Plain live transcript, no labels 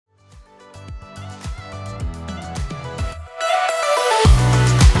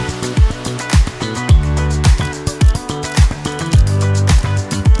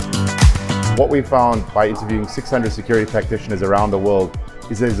what we found by interviewing 600 security practitioners around the world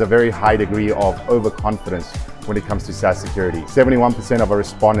is there's a very high degree of overconfidence when it comes to SaaS security. 71% of our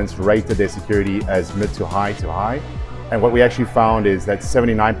respondents rated their security as mid to high. And what we actually found is that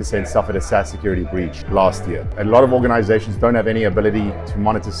 79% suffered a SaaS security breach last year. A lot of organizations don't have any ability to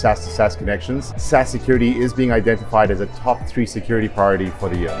monitor SaaS to SaaS connections. SaaS security is being identified as a top 3 security priority for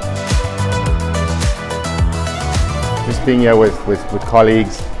the year. Just being here with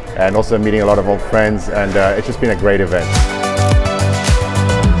colleagues and also meeting a lot of old friends, and it's just been a great event.